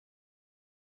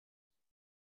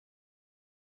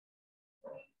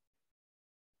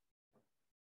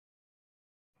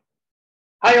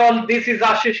Hi all, this is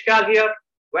Ashish Kyal here.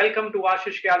 Welcome to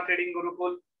Ashish Kyal Trading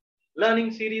Gurukul learning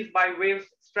series by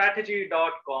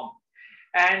wavesstrategy.com.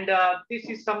 And this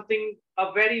is something,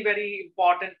 a very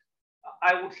important,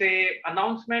 I would say,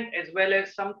 announcement as well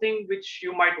as something which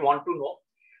you might want to know.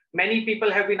 Many people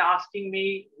have been asking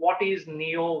me what is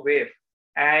Neo Wave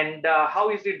and how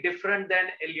is it different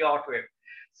than Elliott Wave.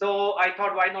 So I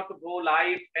thought why not to go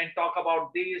live and talk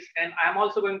about this. And I'm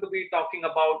also going to be talking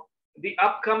about the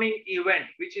upcoming event,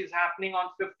 which is happening on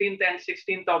 15th and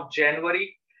 16th of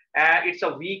January. It's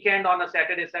a weekend on a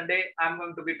Saturday, Sunday. I'm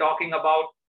going to be talking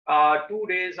about 2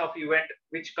 days of event,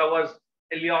 which covers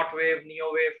Elliott Wave,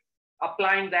 Neo Wave,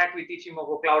 applying that with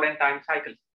Ichimoku Cloud and time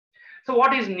cycles. So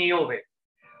what is Neo Wave?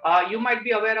 You might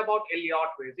be aware about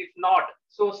Elliott Wave. If not,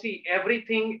 so see,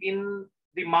 everything in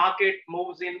the market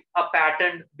moves in a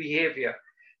patterned behavior.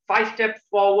 5 steps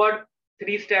forward,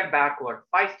 3 step backward,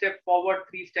 5 step forward,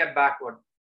 3 step backward.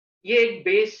 ये एक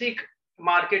basic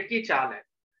market की चाल है.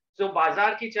 जो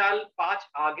बाजार की चाल 5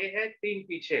 आगे है, 3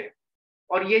 पीछे है.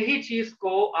 और यही चीज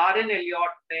को आर एन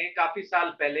एलियट ने काफी साल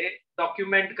पहले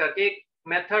डॉक्यूमेंट करके एक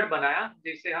मेथड बनाया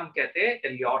जिसे हम कहते हैं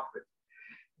Elliott with.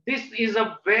 This is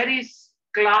a very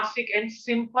classic and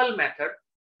simple method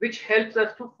which helps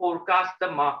us to forecast the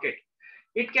market.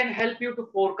 It can help you to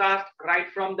forecast right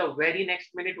from the very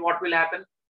next minute what will happen,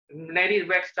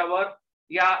 next hour,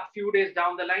 yeah, few days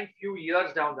down the line, few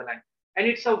years down the line. And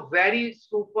it's a very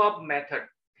superb method.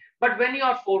 But when you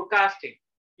are forecasting,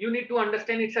 you need to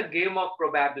understand it's a game of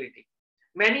probability.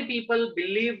 Many people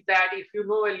believe that if you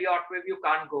know Elliott wave, you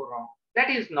can't go wrong. That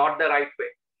is not the right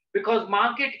way because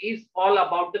market is all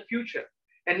about the future.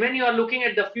 And when you are looking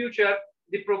at the future,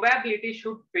 the probability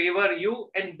should favor you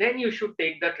and then you should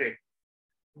take the trade.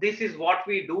 This is what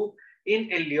we do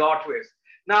in Elliott waves.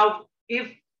 Now,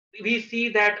 if we see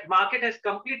that market has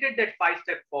completed that 5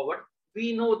 step forward,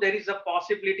 we know there is a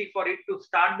possibility for it to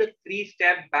start the 3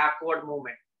 step backward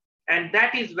movement. And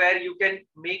that is where you can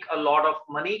make a lot of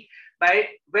money by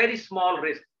very small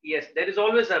risk. Yes, there is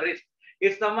always a risk.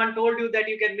 If someone told you that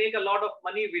you can make a lot of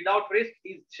money without risk,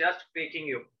 he's just faking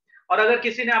you. और अगर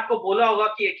किसी ने आपको बोला होगा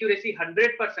कि accuracy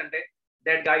 100% है,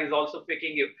 that guy is also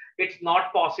faking you. It's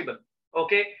not possible.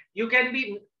 Okay, you can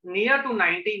be near to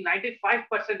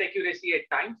 90-95% accuracy at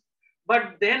times,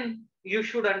 but then you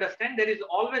should understand there is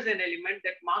always an element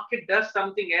that market does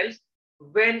something else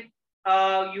when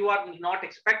you are not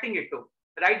expecting it to,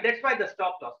 right? That's why the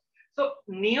stop loss. So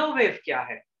Neo wave क्या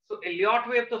है? So Elliott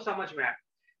wave तो समझ में आया.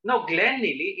 Now Glenn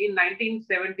Neely in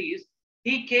 1970s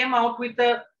he came out with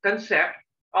the concept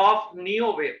of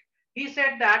Neo wave. He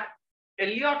said that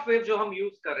Elliott wave जो हम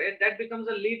use कर रहे हैं, that becomes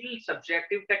a little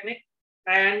subjective technique,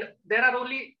 and there are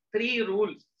only 3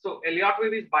 rules. So Elliott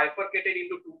wave is bifurcated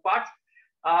into 2 parts: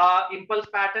 impulse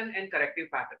pattern and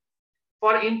corrective pattern.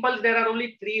 For impulse, there are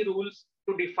only 3 rules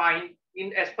to define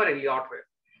in as per Elliott wave.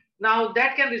 Now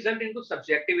that can result into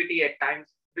subjectivity at times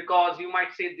because you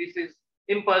might say this is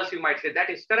impulse, you might say that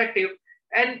is corrective,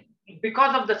 and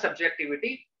because of the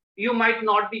subjectivity, you might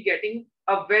not be getting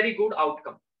a very good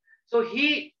outcome. So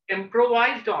he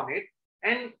improvised on it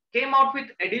and came out with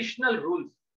additional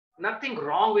rules. Nothing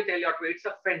wrong with Elliott wave. It's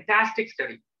a fantastic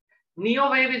study.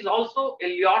 Neo wave is also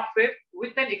Elliott wave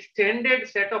with an extended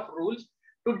set of rules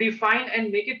to define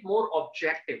and make it more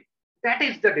objective. That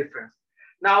is the difference.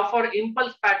 Now for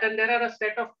impulse pattern, there are a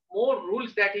set of more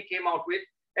rules that he came out with.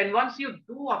 And once you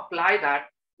do apply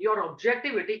that, your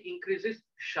objectivity increases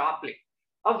sharply.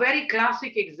 A very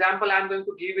classic example, I'm going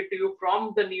to give it to you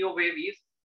from the Neo wave is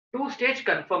 2-stage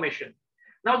confirmation.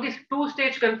 Now this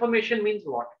 2-stage confirmation means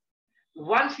what?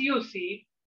 Once you see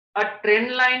a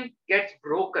trend line gets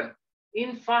broken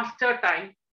in faster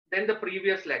time than the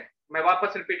previous leg, मैं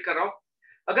वापस repeat कर रहा हूं,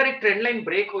 अगर एक trend line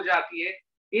break हो जाती है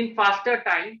in faster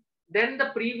time then the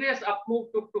previous up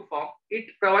move took to form, it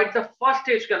provides the first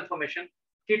stage confirmation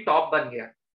कि top बन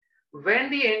गया. When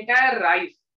the entire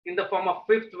rise in the form of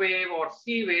fifth wave or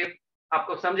C wave,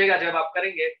 आपको समझेगा जब आप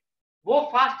करेंगे, वो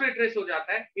fast retrace हो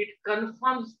जाता है, it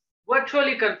confirms,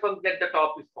 virtually confirms that the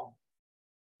top is formed.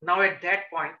 Now at that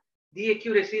point, the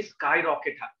accuracy is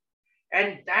skyrocket high.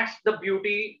 And that's the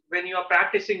beauty when you are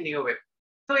practicing Neo wave.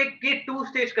 So एक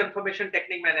 2-stage confirmation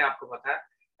technique मैंने आपको बताया.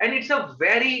 And it's a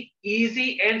very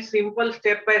easy and simple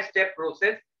step-by-step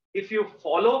process. If you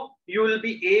follow, you will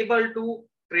be able to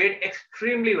trade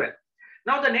extremely well.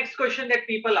 Now, the next question that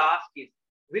people ask is,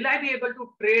 will I be able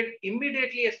to trade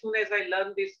immediately as soon as I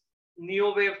learn this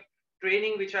Neo wave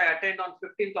training, which I attend on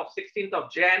 15th of 16th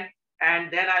of Jan,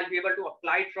 and then I'll be able to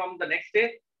apply it from the next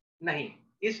day? नहीं,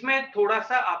 इसमें थोड़ा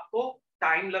सा आपको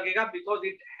time लगेगा because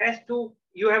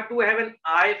you have to have an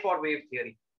eye for wave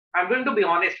theory. I'm going to be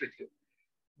honest with you.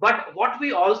 But what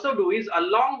we also do is,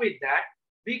 along with that,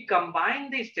 we combine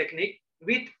this technique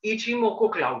with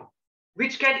Ichimoku Cloud,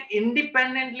 which can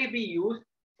independently be used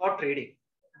for trading.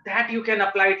 That you can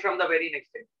apply it from the very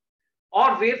next day.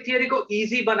 और wave theory को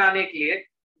easy बनाने के लिए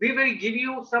we will give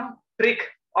you some trick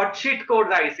or cheat codes,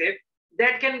 I say,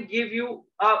 that can give you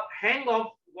a hang of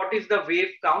what is the wave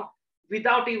count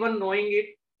without even knowing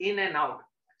it in and out.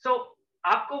 So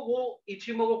आपको वो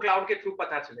Ichimoku Cloud के through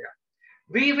पता चलेगा.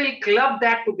 We will club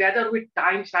that together with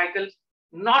time cycles,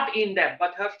 not in depth,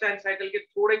 but Hurst time cycle के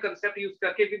थोड़े concept use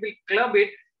करके we will club it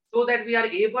so that we are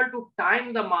able to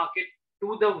time the market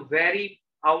to the very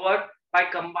hour by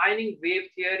combining wave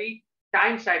theory,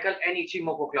 time cycle and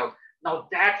Ichimoku Cloud. Now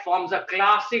that forms a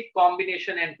classic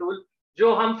combination and tool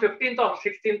जो हम 15th or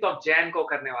 16th of Jan को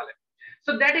करने वाले.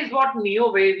 So that is what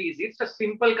Neo Wave is. It's a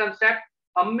simple concept,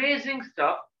 amazing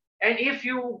stuff. And if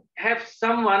you have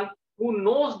someone who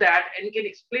knows that and can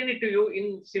explain it to you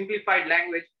in simplified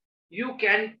language, you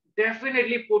can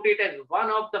definitely put it as one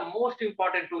of the most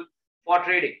important tools for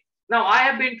trading. Now, I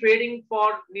have been trading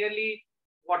for nearly,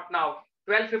 what now,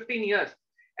 12, 15 years.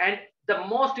 And the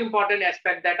most important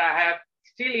aspect that I have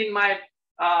still in my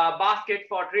basket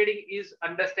for trading is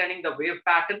understanding the wave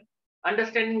pattern,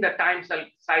 understanding the time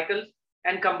cycles,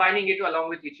 and combining it along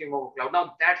with Ichimoku Cloud.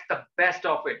 Now, that's the best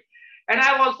of it. And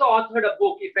I've also authored a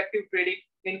book, Effective Trading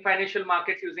in Financial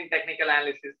Markets Using Technical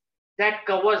Analysis, that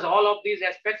covers all of these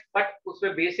aspects, but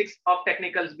उसमें basics of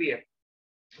technicals भी है.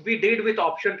 We did with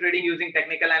option trading using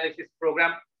technical analysis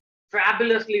program,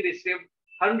 fabulously received,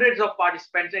 hundreds of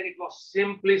participants, and it was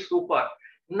simply super.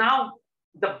 Now,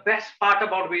 the best part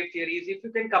about wave theory is if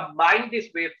you can combine this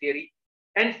wave theory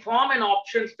and form an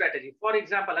option strategy. For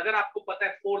example, अगर आपको पता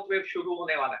है fourth wave शुरू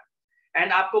होने वाला है,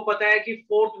 and आपको पता है कि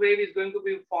fourth wave is going to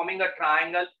be forming a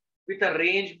triangle with a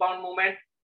range bound movement,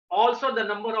 also the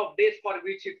number of days for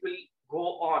which it will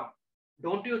go on.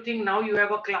 Don't you think now you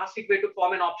have a classic way to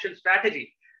form an option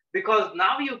strategy? Because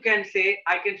now you can say,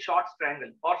 I can short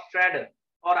strangle or straddle,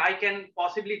 or I can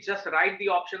possibly just write the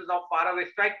options of far away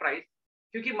strike price,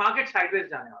 क्योंकि market sideways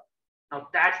जाने वाला. Now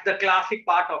that's the classic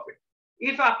part of it.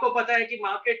 If आपको पता है कि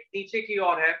market नीचे की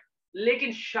ओर है,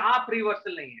 लेकिन sharp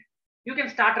reversal नहीं है, you can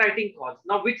start writing calls.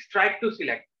 Now which strike to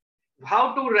select,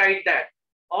 how to write that,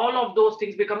 all of those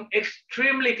things become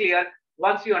extremely clear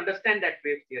once you understand that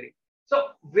wave theory. So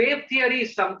wave theory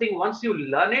is something, once you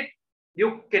learn it,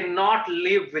 you cannot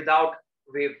live without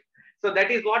wave. So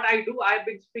that is what I do. I've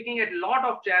been speaking at a lot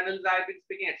of channels. I've been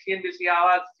speaking at CNBC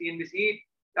Hours, CNBC,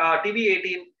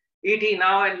 TV18, ET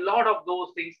Now, and a lot of those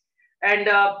things. And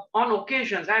on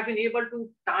occasions, I've been able to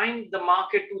time the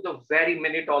market to the very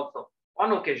minute also.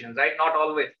 On occasions, right? Not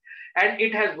always. And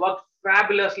it has worked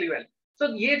fabulously well. So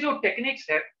ये जो techniques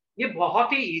है, ये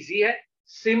बहुत ही easy है,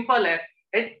 simple है,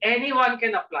 and anyone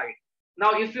can apply it.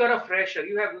 Now, if you are a fresher,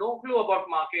 you have no clue about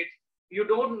markets, you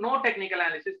don't know technical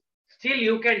analysis, still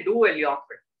you can do Elliott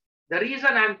wave. The reason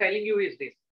I'm telling you is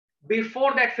this.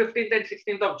 Before that 15th and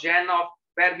 16th of Jan of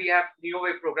where we have Neo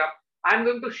Wave program, I'm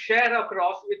going to share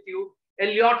across with you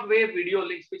Elliott wave video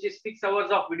links, which is 6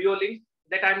 hours of video links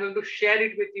that I'm going to share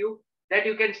it with you, that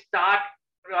you can start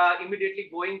immediately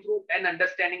going through and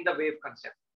understanding the wave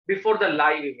concept before the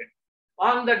live event.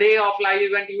 On the day of live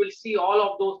event, you will see all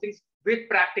of those things with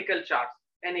practical charts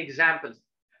and examples.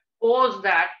 Post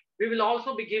that, we will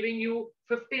also be giving you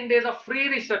 15 days of free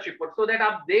research report so that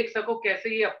आप देख सको कैसे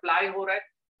ये apply हो रहा है,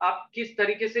 आप किस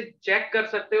तरीके से check कर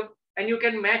सकते हो, and you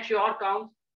can match your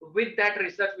counts with that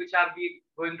research which are we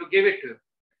going to give it to you.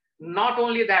 Not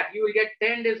only that, you will get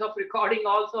 10 days of recording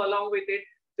also along with it,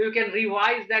 so you can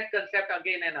revise that concept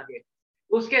again and again.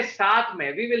 उसके साथ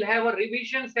में we will have a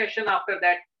revision session after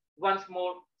that once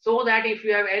more, so that if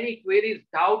you have any queries,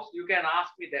 doubts, you can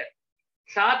ask me there.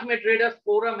 साथ में traders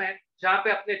forum है जहाँ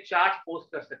पे अपने charts post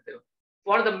कर सकते हो.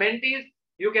 For the mentees,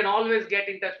 you can always get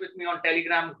in touch with me on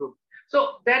Telegram group.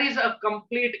 So there is a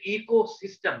complete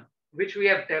ecosystem which we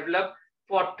have developed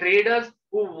for traders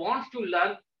who wants to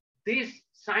learn this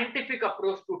scientific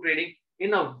approach to trading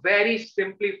in a very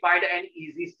simplified and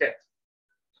easy steps.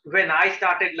 When I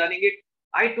started learning it,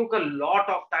 I took a lot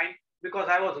of time because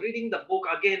I was reading the book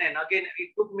again and again. It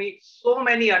took me so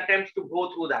many attempts to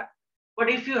go through that. But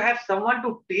if you have someone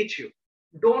to teach you,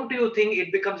 don't you think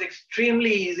it becomes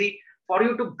extremely easy for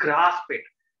you to grasp it?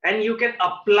 And you can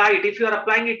apply it. If you are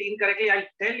applying it incorrectly, I'll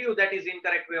tell you that is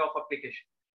incorrect way of application.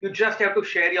 You just have to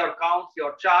share your counts,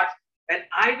 your charts, and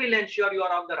I will ensure you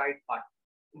are on the right path.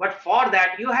 But for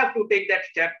that, you have to take that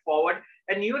step forward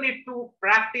and you need to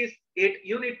practice it.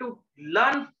 You need to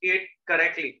learn it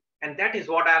correctly. And that is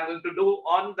what I'm going to do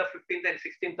on the 15th and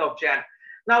 16th of Jan.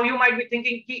 Now, you might be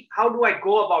thinking, how do I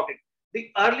go about it? the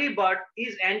early bird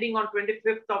is ending on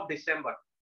 25th of December.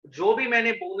 जो भी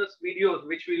मैंने bonus videos,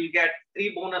 which we will get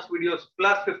 3 bonus videos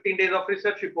plus 15 days of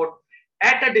research report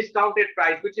at a discounted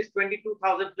price, which is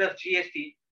 22,000 plus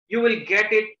GST, you will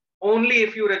get it only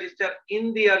if you register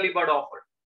in the early bird offer.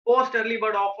 Post early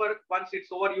bird offer, once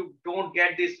it's over, you don't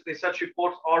get these research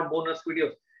reports or bonus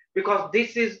videos, because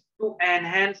this is to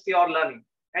enhance your learning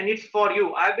and it's for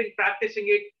you. I've been practicing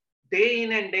it day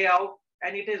in and day out,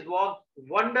 and it has worked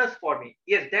wonders for me.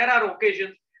 Yes, there are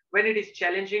occasions when it is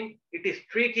challenging, it is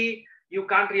tricky, you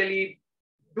can't really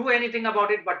do anything about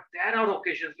it, but there are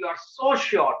occasions you are so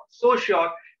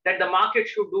sure that the market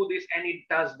should do this, and it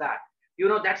does that. You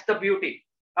know, that's the beauty.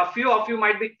 A few of you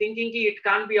might be thinking it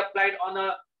can't be applied on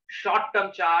a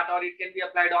short-term chart, or it can be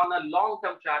applied on a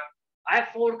long-term chart. I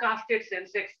forecasted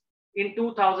Sensex in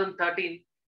 2013,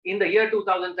 in the year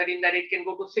 2013, that it can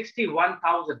go to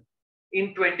 61,000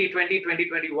 in 2020,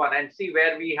 2021, and see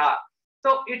where we are.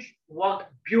 So it's worked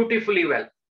beautifully well.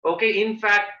 Okay. In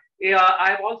fact, I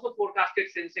have also forecasted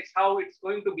Sensex how it's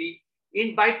going to be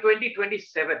in by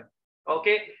 2027.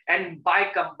 Okay. And by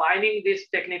combining this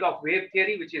technique of wave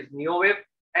theory, which is neo wave,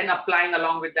 and applying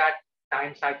along with that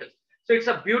time cycles. So it's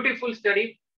a beautiful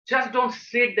study. Just don't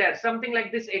sit there. Something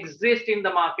like this exists in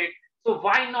the market. So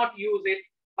why not use it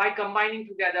by combining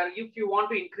together? If you want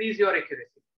to increase your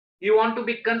accuracy, you want to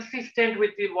be consistent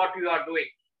with what you are doing.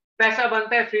 पैसा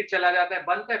बनता है फिर चला जाता है,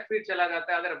 बनता है फिर चला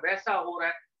जाता है. अगर वैसा हो रहा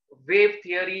है, wave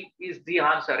theory is the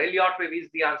answer. Elliott wave is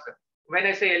the answer. When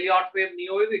I say Elliott wave,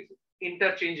 neo wave, it's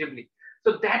interchangeably.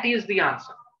 So that is the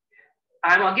answer.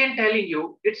 I'm again telling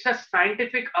you, it's a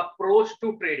scientific approach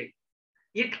to trading.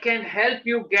 It can help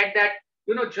you get that,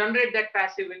 generate that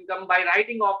passive income by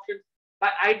writing options,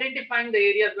 by identifying the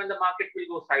areas when the market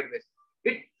will go sideways.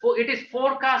 It is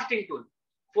forecasting tool.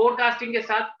 Forecasting के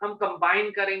साथ हम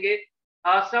combine करेंगे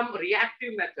some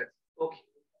reactive methods. Okay.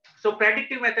 So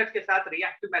predictive methods के साथ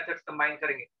reactive methods combine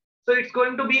करेंगे. So it's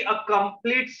going to be a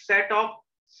complete set of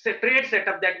trade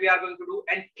setup that we are going to do,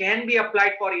 and can be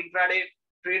applied for intraday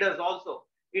traders also.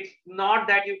 It's not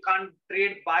that you can't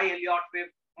trade by Elliott wave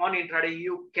on intraday.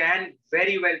 You can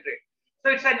very well trade.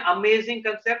 So it's an amazing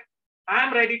concept.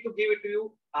 I'm ready to give it to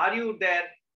you. Are you there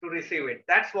to receive it?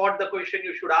 That's what the question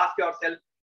you should ask yourself.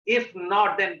 If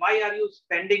not, then why are you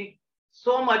spending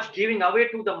so much giving away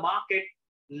to the market?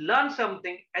 Learn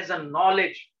something as a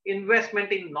knowledge,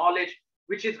 investment in knowledge,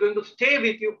 which is going to stay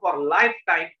with you for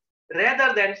lifetime,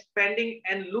 rather than spending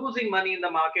and losing money in the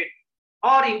market.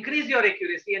 Or increase your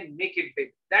accuracy and make it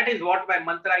big. That is what my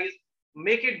mantra is.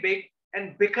 Make it big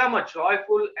and become a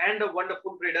joyful and a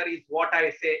wonderful trader is what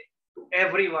I say to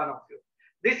every one of you.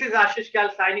 This is Ashish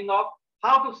Kyal signing off.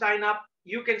 How to sign up?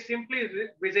 You can simply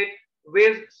visit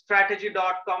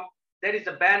wavesstrategy.com. There is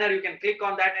a banner. You can click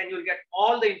on that and you'll get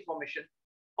all the information.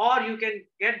 Or you can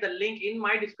get the link in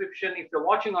my description. If you're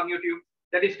watching on YouTube,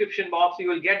 the description box, you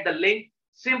will get the link.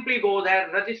 Simply go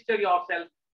there, register yourself.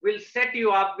 We'll set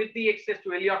you up with the access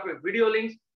to Elliott wave video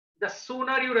links. The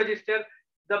sooner you register,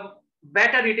 the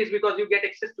better it is, because you get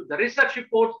access to the research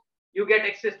reports, you get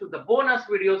access to the bonus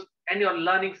videos, and your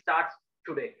learning starts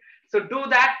today. So do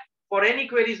that. For any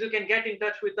queries, you can get in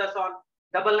touch with us on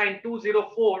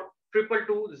 99204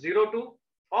 22202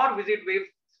 or visit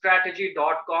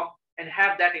wavesstrategy.com and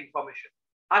have that information.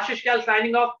 Ashish Kyal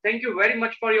signing off. Thank you very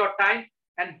much for your time,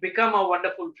 and become a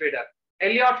wonderful trader.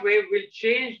 Elliott wave will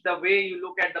change the way you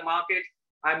look at the markets.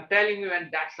 I'm telling you, and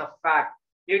that's a fact.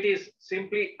 It is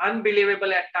simply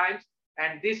unbelievable at times.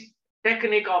 And this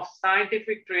technique of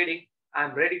scientific trading,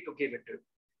 I'm ready to give it to you.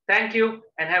 Thank you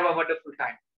and have a wonderful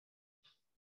time.